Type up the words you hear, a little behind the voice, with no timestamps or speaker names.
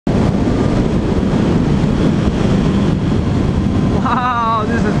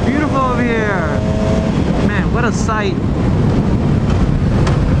a sight.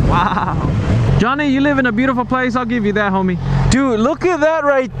 Wow. Johnny, you live in a beautiful place. I'll give you that, homie. Dude, look at that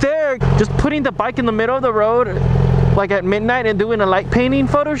right there. Just putting the bike in the middle of the road, like at midnight, and doing a light painting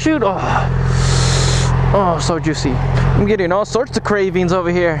photo shoot. Oh, so juicy. I'm getting all sorts of cravings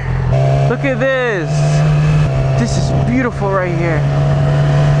over here. Look at this. This is beautiful right here.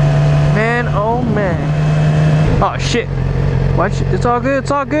 Man, oh man. Oh shit. Watch. It's all good.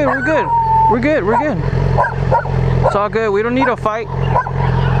 It's all good. We're good. We're good. We're good. It's all good. We don't need a fight.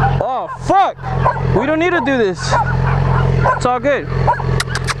 Oh fuck. We don't need to do this. It's all good.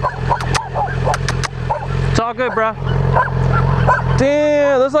 It's all good, bro.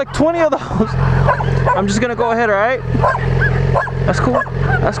 Damn, there's like 20 of those. I'm just gonna go ahead, alright? That's cool.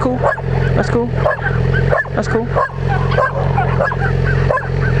 That's cool. That's cool. That's cool.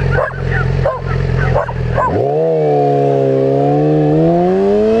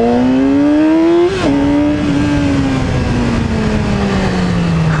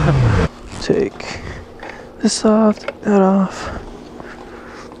 Take this off, take that off.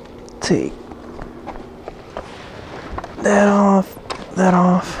 Take that off, that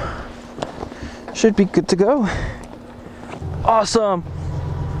off. Should be good to go. Awesome.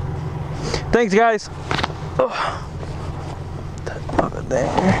 Thanks, guys. Oh. That over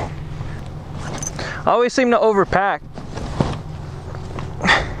there. I always seem to overpack.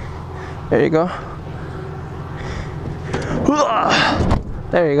 There you go.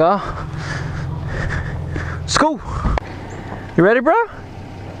 There you go. School. You ready, bro?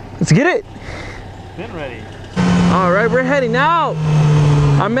 Let's get it. Been ready. All right, we're heading out.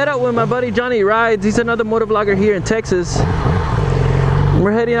 I met up with my buddy Johnny Rides. He's another motovlogger here in Texas.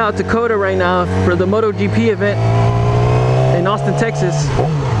 We're heading out to Dakota right now for the MotoGP event in Austin, Texas.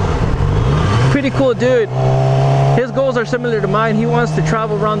 Pretty cool dude. His goals are similar to mine. He wants to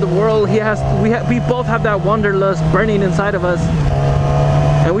travel around the world. We both have that wanderlust burning inside of us,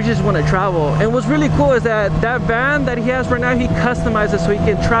 and we just want to travel. And what's really cool is that van that he has right now, he customizes so he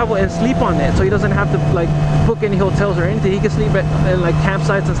can travel and sleep on it, so he doesn't have to like book any hotels or anything. He can sleep at like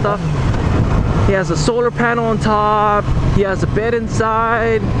campsites and stuff. He has a solar panel on top. He has a bed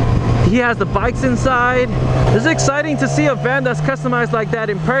inside. He has the bikes inside. It's exciting to see a van that's customized like that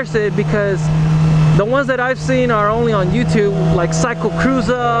in person, because the ones that I've seen are only on YouTube, like Cycle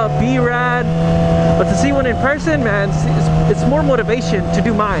Cruiser, B-Rad. But to see one in person, man, it's more motivation to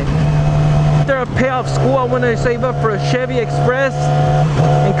do mine. After I pay off school, I want to save up for a Chevy Express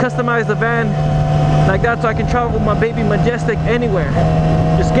and customize the van like that so I can travel with my baby Majestic anywhere.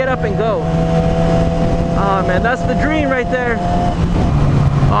 Just get up and go. Oh man, that's the dream right there.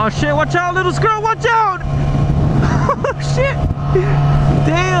 Oh shit, watch out, little squirrel, watch out! Oh shit!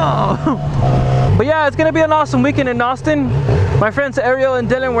 Damn! But yeah, it's gonna be an awesome weekend in Austin. My friends Ariel and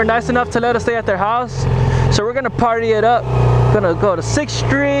Dylan were nice enough to let us stay at their house. So we're gonna party it up. Gonna go to 6th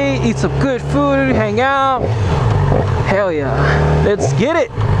Street, eat some good food, hang out. Hell yeah. Let's get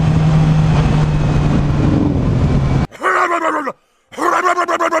it!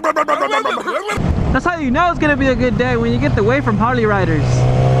 That's how you know it's gonna be a good day, when you get away from Harley riders.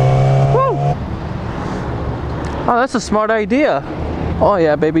 Woo! Oh, that's a smart idea. Oh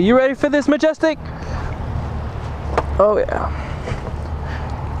yeah, baby. You ready for this, Majestic? Oh yeah.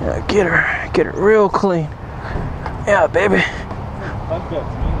 Yeah, get her real clean. Yeah, baby.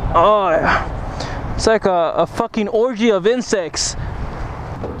 Oh yeah. It's like a fucking orgy of insects.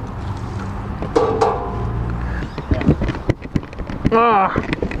 Ah.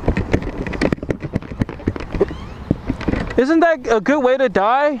 Isn't that a good way to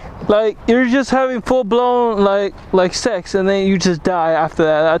die? Like, you're just having full-blown like sex, and then you just die after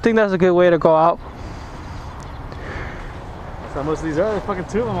that. I think that's a good way to go out. That's how most of these are. There's fucking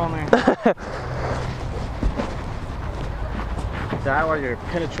 2 of them on there. Die while you're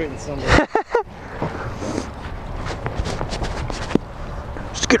penetrating somebody.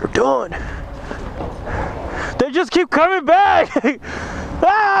 Just get her done. They just keep coming back.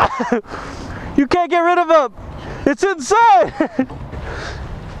 Ah! You can't get rid of them. It's inside.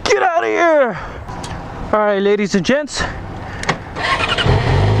 Get out of here. All right, ladies and gents.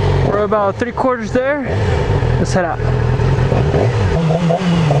 We're about 3/4 there. Let's head out.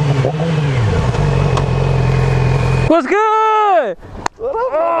 What's good? What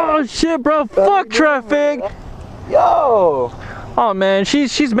up? Oh shit, bro. Fuck traffic. Yo. Oh man,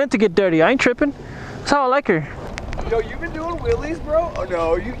 she's meant to get dirty. I ain't tripping. That's how I like her. Yo, you been doing wheelies, bro? Oh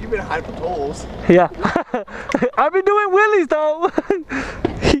no, you've been hiding from tolls. Yeah. I've been doing wheelies though.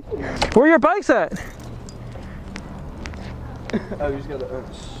 Where your bikes at? Oh, you just got the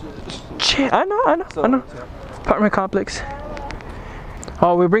Shit, I know. Apartment complex.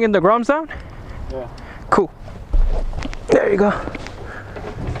 Oh, we're bringing the grums down? Yeah. Cool. There you go.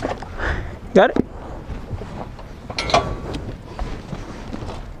 Got it?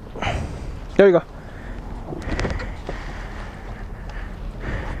 There you go.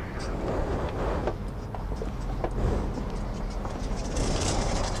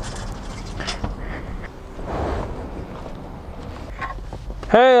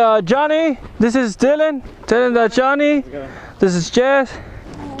 Hey, Johnny, this is Dylan. Dylan, that's Johnny. This is Jess.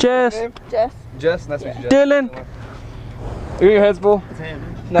 Jess. Jess, nice to meet you, Jess. Dylan. Look at your heads, bull.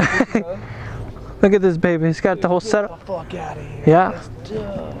 Look at this baby. It's got the whole setup. Get the fuck out of here. Yeah.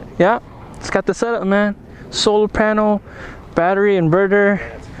 Yeah. It's got the setup, man. Solar panel, battery, inverter,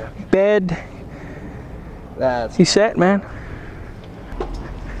 bed. That's He's set, man.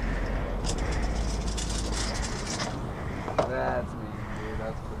 That's me, dude.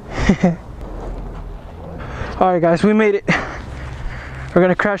 That's pretty. All right, guys, we made it. We're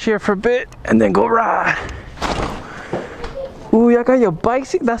gonna crash here for a bit and then go ride. Ooh, y'all got your bike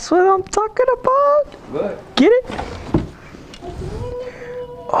seat? That's what I'm talking about. Look. Get it?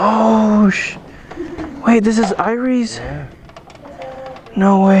 Oh, wait, this is Irie's? Yeah.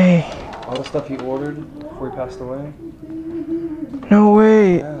 No way. All the stuff he ordered before he passed away. No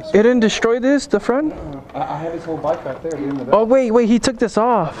way. Yeah, It didn't destroy this, the front? I have his whole bike back there. In the back. Oh, wait, he took this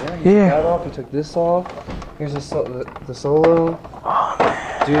off. He Yeah. took that off. He took this off. Here's the solo. Oh,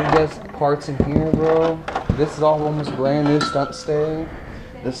 man. Dude, there's parts in here, bro. This is all almost brand new stunt stay.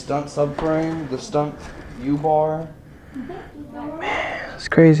 The stunt subframe. The stunt U-bar. It's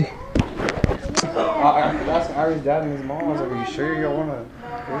crazy. I was asking Ari's dad and his mom. I was like, "Are you sure you want to?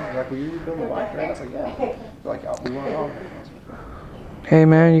 Like, will you build a bike?" Right? I was like, "Yeah." They're like, "Yeah, we want to go." Hey,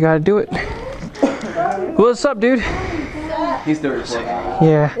 man, you gotta do it. What's up, dude? He's 34.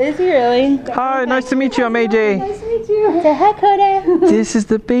 Yeah. Is he really? Hi, nice to meet you. I'm AJ. Nice to meet you. Say hi, Coda. This is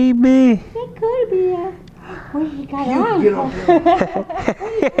the baby. Hey, Coda. What do you got on?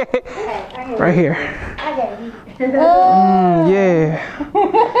 Right here. Yeah.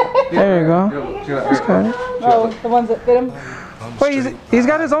 There you go. Just got it. Oh, the ones that fit him? Wait, he's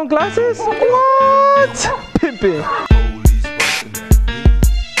got his own glasses? What? Pimpin'.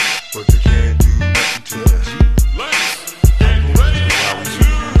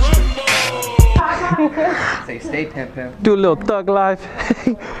 Say, stay pimp pimp. Do a little thug life.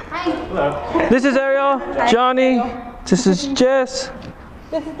 This is Ariel, Johnny. This is Jess.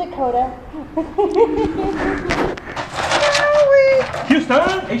 This is Dakota.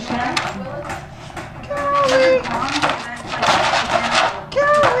 Houston! Hey, Shaq.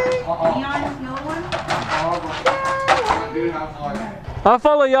 I'll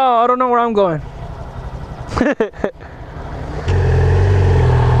follow y'all. I don't know where I'm going.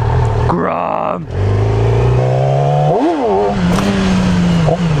 Grom.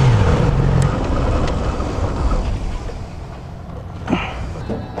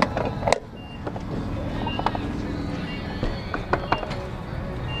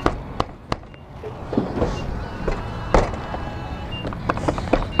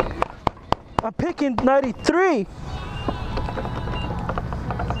 I'm picking 93.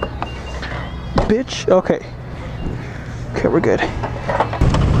 Bitch. Okay. Okay, we're good.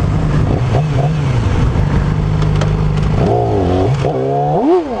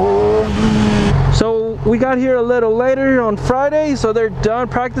 So we got here a little later on Friday, so they're done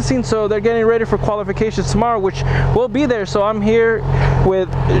practicing, so they're getting ready for qualifications tomorrow, which we'll be there. So I'm here with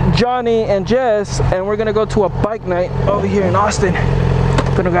Johnny and Jess, and we're gonna go to a bike night over here in Austin.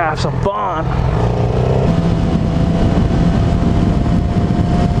 Gonna go have some fun.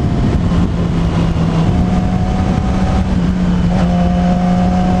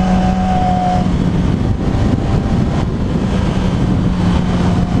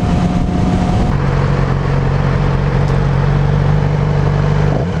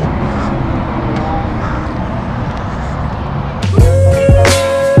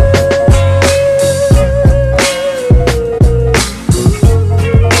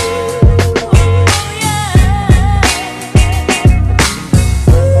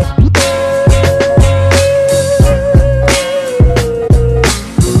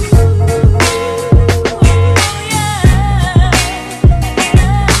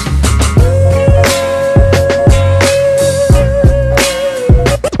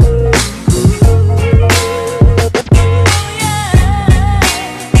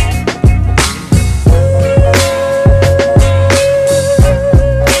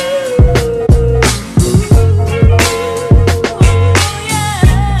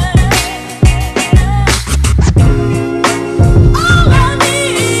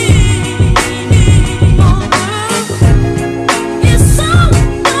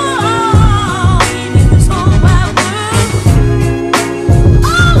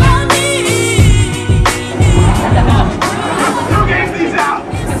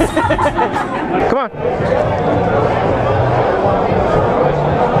 on.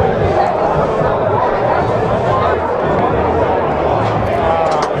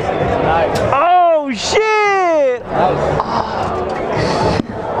 Oh shit!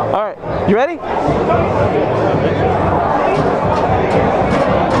 All right, you ready?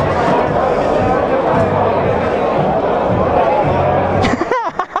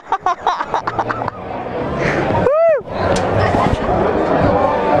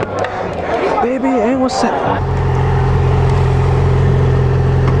 Baby, hey, what's that?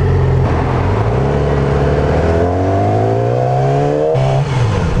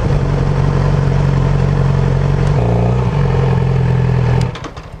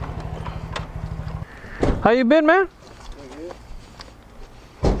 How you been, man?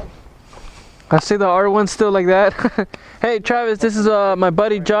 I see the R1 still like that. Hey, Travis, this is my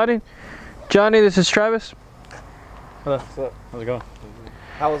buddy Johnny. Johnny, this is Travis. What's up? How's it going?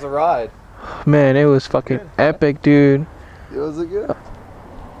 How was the ride? Man, it was fucking epic, dude. Was it good?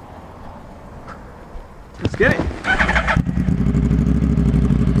 Let's get it.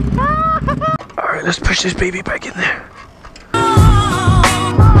 All right, let's push this baby back in there.